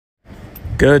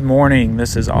Good morning.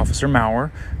 This is Officer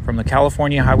Maurer from the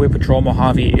California Highway Patrol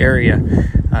Mojave area.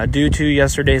 Due to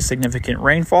yesterday's significant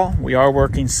rainfall, we are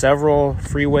working several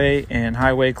freeway and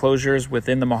highway closures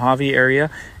within the Mojave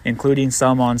area, including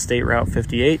some on State Route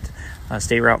 58,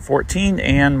 State Route 14,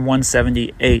 and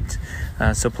 178.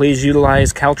 So please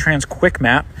utilize Caltrans Quick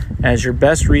Map as your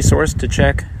best resource to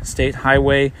check state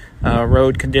highway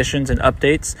road conditions and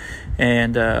updates.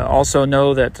 And also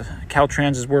know that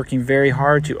Caltrans is working very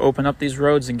hard to open up these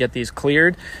roads and get these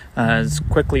cleared as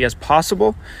quickly as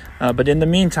possible. But in the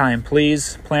meantime,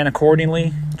 please plan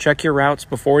accordingly. Check your routes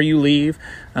before you leave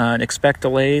and expect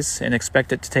delays and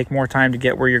expect it to take more time to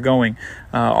get where you're going.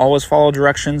 Always follow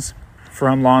directions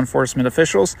from law enforcement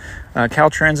officials,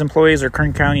 Caltrans employees, or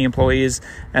Kern County employees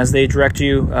as they direct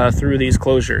you through these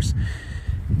closures.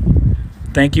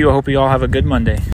 Thank you. I hope you all have a good Monday.